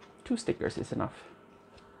 2 stickers is enough.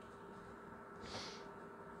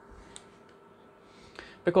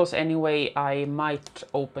 Because anyway, I might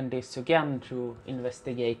open this again to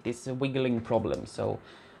investigate this wiggling problem, so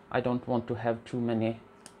I don't want to have too many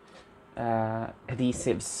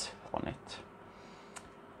adhesives on it.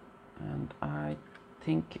 And I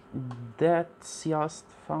think that's just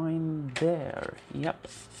fine there. Yep.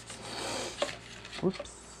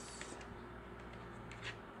 Oops.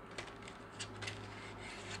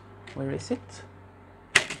 Where is it?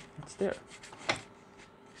 It's there.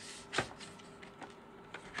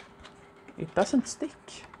 It doesn't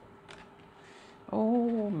stick.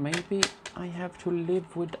 Oh, maybe I have to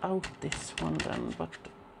live without this one then, but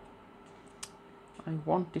I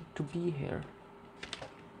want it to be here.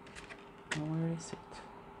 Where is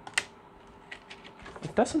it?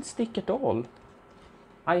 It doesn't stick at all.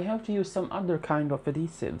 I have to use some other kind of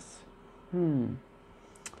adhesives.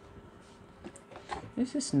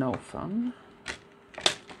 This is no fun.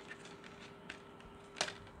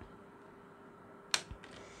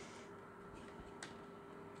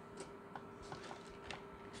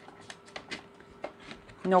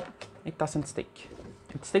 Nope, it doesn't stick.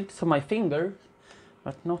 It sticks to my finger,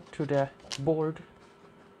 but not to the board.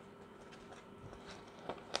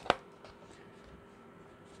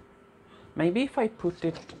 Maybe if I put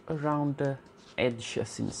it around the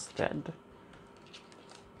edges instead.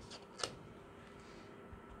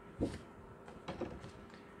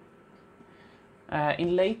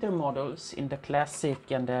 In later models, in the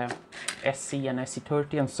Classic and the SC and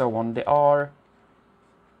SC30 and so on, there are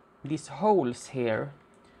these holes here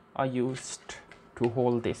are used to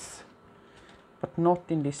hold this, but not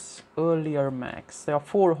in this earlier Macs. There are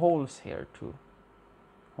 4 holes here to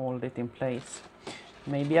hold it in place.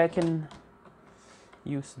 Maybe I can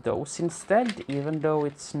use those instead, even though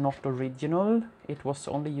it's not original. It was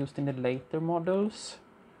only used in the later models.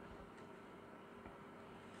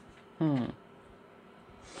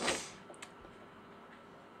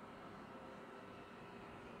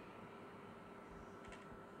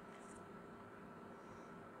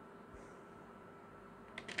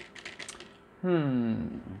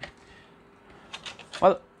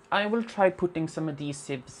 Well, I will try putting some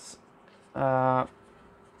adhesives up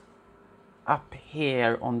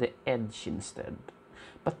here on the edge instead.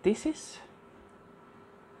 But this is,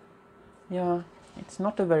 yeah, it's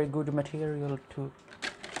not a very good material to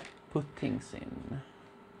put things in.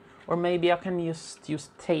 Or maybe I can just use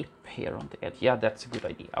tape here on the edge. Yeah, that's a good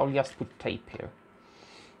idea. I'll just put tape here.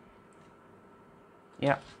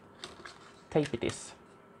 Yeah, tape it is.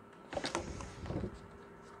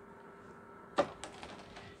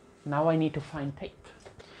 Now I need to find tape.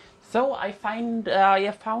 So I found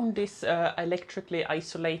this electrically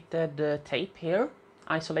isolated tape here,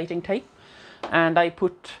 isolating tape, and I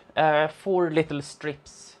put 4 little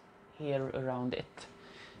strips here around it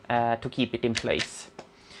to keep it in place.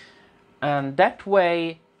 And that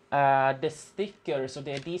way the sticker, so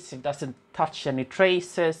the adhesive, doesn't touch any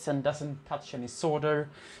traces and doesn't touch any solder.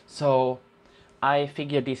 So I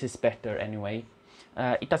figure this is better anyway.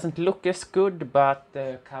 It doesn't look as good, but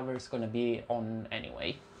the cover is gonna be on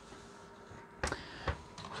anyway.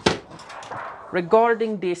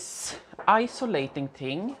 Regarding this isolating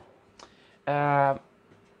thing, I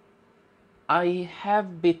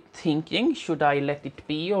have been thinking, should I let it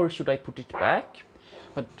be or should I put it back?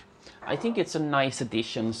 But I think it's a nice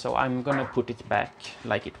addition, so I'm gonna put it back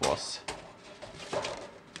like it was.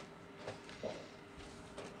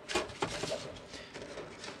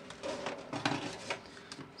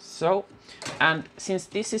 So, and since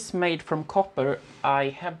this is made from copper, I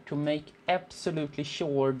have to make absolutely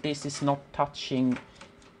sure this is not touching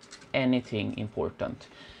anything important.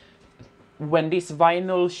 When this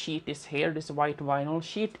vinyl sheet is here, this white vinyl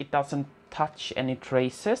sheet, it doesn't touch any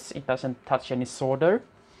traces, it doesn't touch any solder.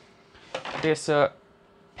 There's a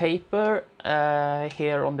paper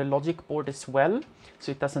here on the logic board as well,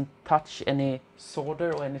 so it doesn't touch any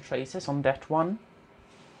solder or any traces on that one.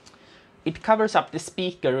 It covers up the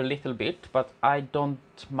speaker a little bit, but I don't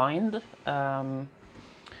mind.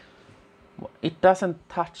 It doesn't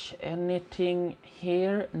touch anything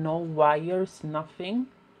here, no wires, nothing.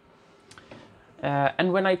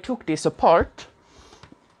 And when I took this apart,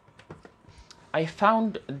 I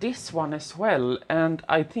found this one as well, and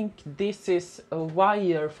I think this is a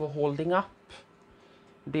wire for holding up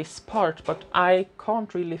this part, but I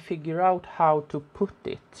can't really figure out how to put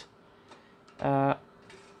it.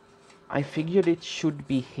 I figured it should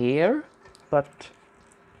be here, but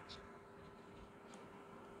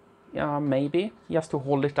yeah, maybe just to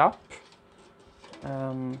hold it up.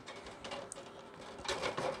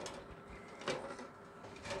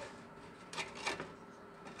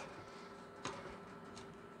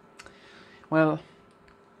 Well,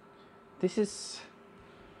 this is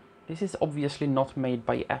obviously not made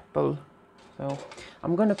by Apple, so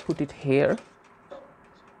I'm gonna put it here.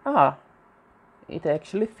 Ah, it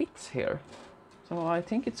actually fits here, so I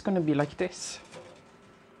think it's gonna be like this.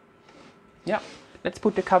 Yeah, let's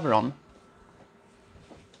put the cover on.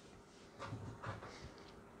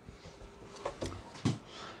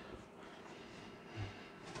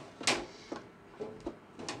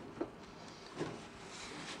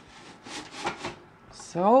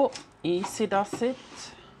 So easy does it.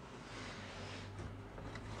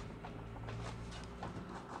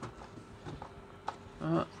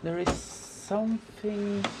 There is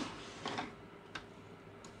something.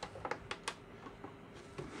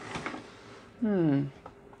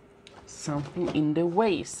 Something in the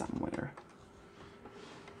way somewhere.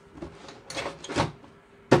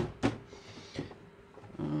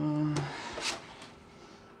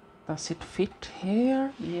 Does it fit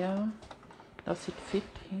here? Yeah. Does it fit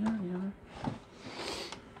here?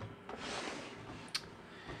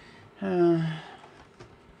 Yeah.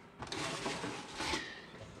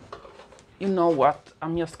 You know what?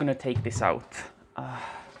 I'm just gonna take this out.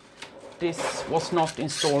 This was not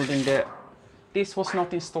installed in the this was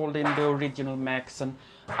not installed in the original Macs, and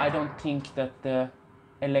I don't think that the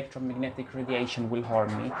electromagnetic radiation will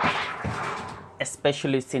harm me,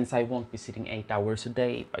 especially since I won't be sitting 8 hours a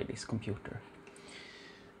day by this computer.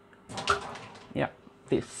 Yeah,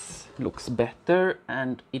 this looks better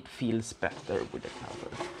and it feels better with the cover.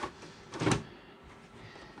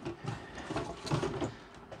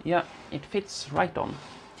 Yeah, it fits right on.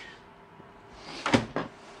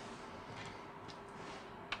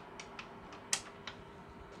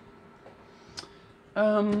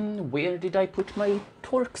 Where did I put my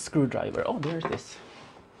torque screwdriver? Oh, there it is.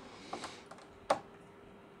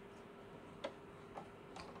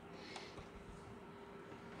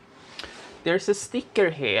 There's a sticker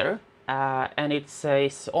here, and it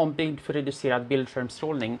says ombyggd för reducerad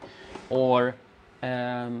bildskärmsstrålning, or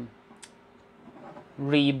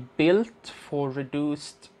rebuilt for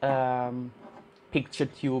reduced picture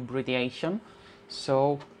tube radiation.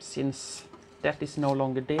 So since that is no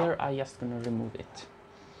longer there, I'm just gonna remove it.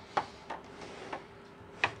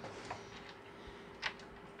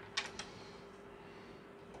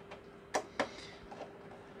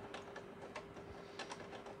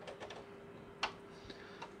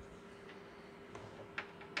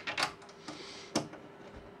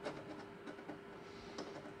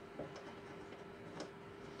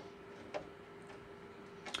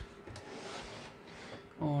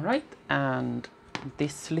 All right, and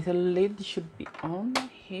this little lid should be on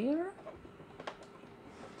here,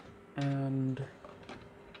 and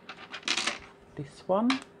this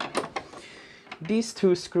one. These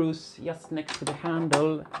two screws just next to the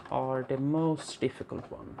handle are the most difficult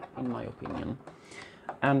one, in my opinion.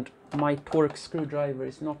 And my torque screwdriver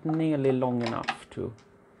is not nearly long enough to...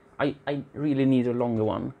 I really need a longer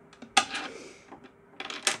one.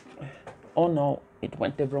 Oh no, it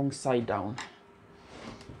went the wrong side down.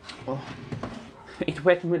 Oh, it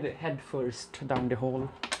went with the head first down the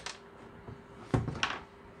hole.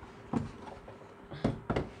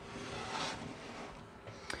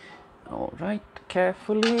 All right,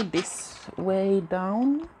 carefully this way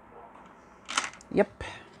down. Yep.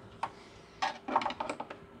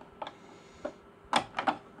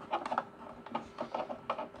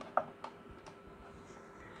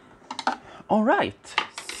 All right,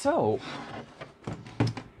 so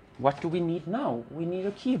what do we need now? We need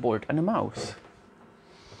a keyboard and a mouse.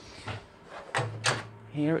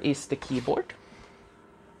 Here is the keyboard.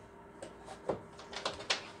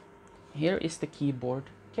 Here is the keyboard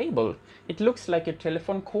cable. It looks like a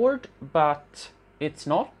telephone cord, but it's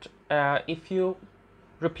not. If you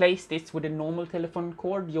replace this with a normal telephone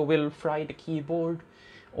cord, you will fry the keyboard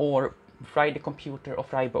or fry the computer or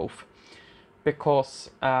fry both,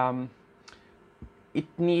 because it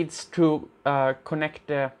needs to connect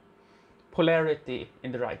the polarity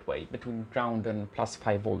in the right way between ground and plus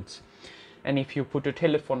 5 volts. And if you put a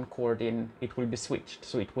telephone cord in, it will be switched,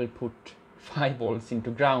 so it will put 5 volts into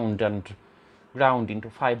ground and ground into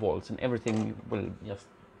 5 volts, and everything will just,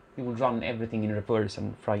 you will run everything in reverse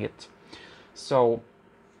and fry it. So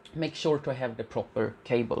make sure to have the proper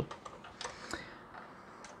cable.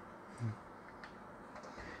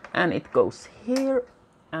 And it goes here,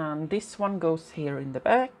 and this one goes here in the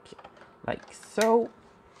back, like so.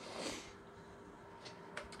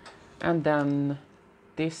 And then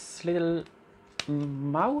this little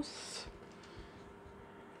mouse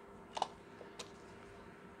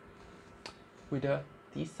with a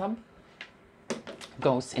D-sub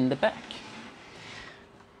goes in the back.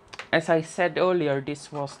 As I said earlier,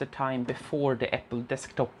 this was the time before the Apple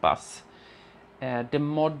Desktop Bus. The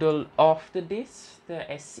model after this,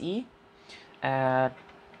 the SE,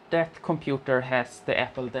 that computer has the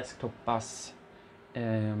Apple Desktop Bus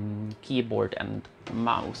keyboard and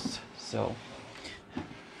mouse, so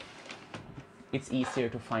it's easier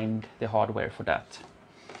to find the hardware for that.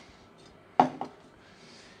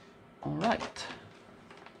 All right.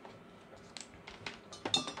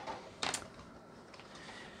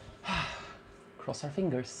 Cross our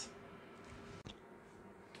fingers.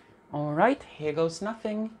 All right, here goes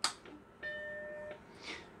nothing.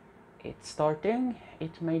 It's starting.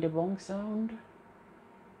 It made a bong sound.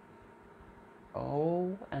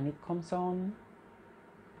 Oh, and it comes on.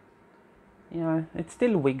 Yeah, it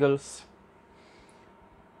still wiggles.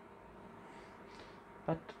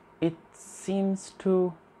 But it seems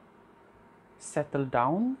to settle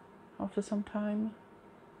down after some time.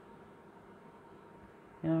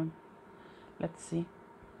 Yeah, let's see.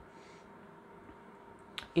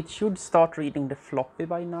 It should start reading the floppy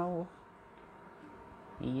by now.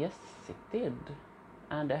 Yes, it did.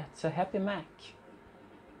 And it's a happy Mac.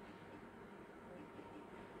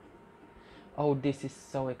 Oh, this is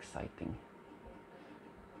so exciting.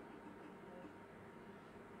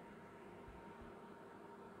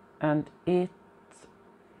 and it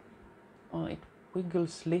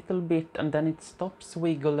wiggles little bit, and then it stops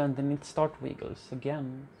wiggle, and then it start wiggles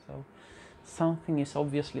again. So something is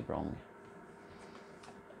obviously wrong.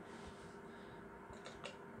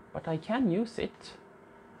 But I can use it.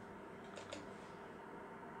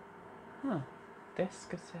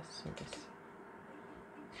 Desk accessories.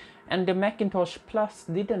 And the Macintosh Plus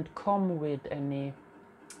didn't come with any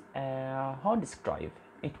hard disk drive.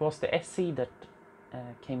 It was the SE that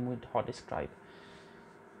came with hard disk drive.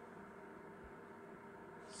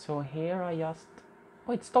 So here I just...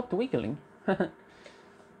 Oh, it stopped wiggling. How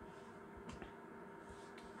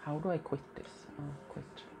do I quit this? Quit.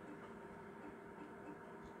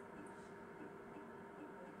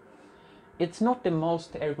 It's not the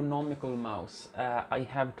most ergonomical mouse, I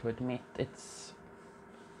have to admit. It's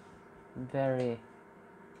very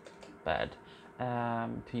bad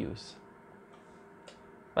to use.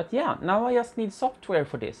 But yeah, now I just need software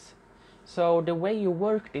for this. So the way you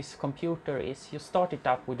work this computer is you start it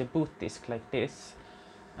up with a boot disk like this,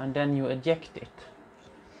 and then you eject it.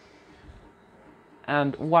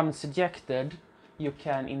 And once ejected, you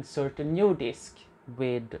can insert a new disk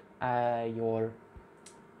with your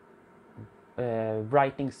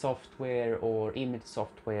writing software or image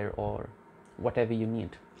software or whatever you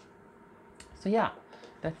need. So yeah,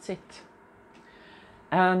 that's it.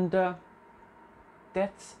 And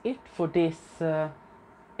that's it for this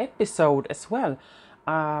episode as well.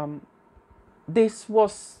 This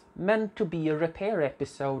was meant to be a repair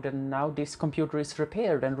episode, and now this computer is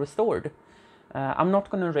repaired and restored. I'm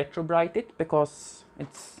not going to retrobrite it because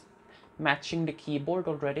it's matching the keyboard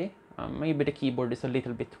already. Maybe the keyboard is a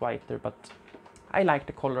little bit whiter, but I like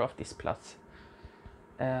the color of this Plus.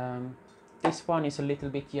 This one is a little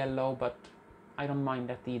bit yellow, but I don't mind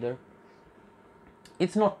that either.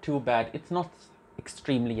 It's not too bad. It's not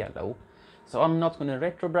extremely yellow. So I'm not going to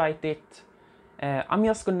retrobrite it. I'm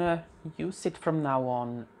just going to use it from now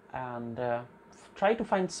on and try to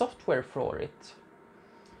find software for it.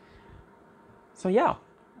 So yeah,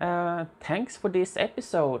 thanks for this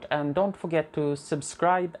episode, and don't forget to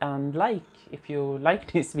subscribe and like if you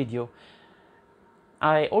like this video.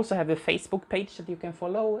 I also have a Facebook page that you can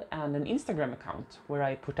follow and an Instagram account where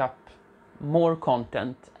I put up more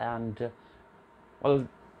content and well,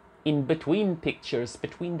 in between pictures,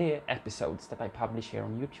 between the episodes that I publish here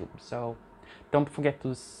on YouTube. So don't forget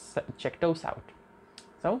to check those out.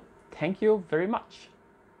 So thank you very much.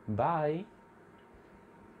 Bye.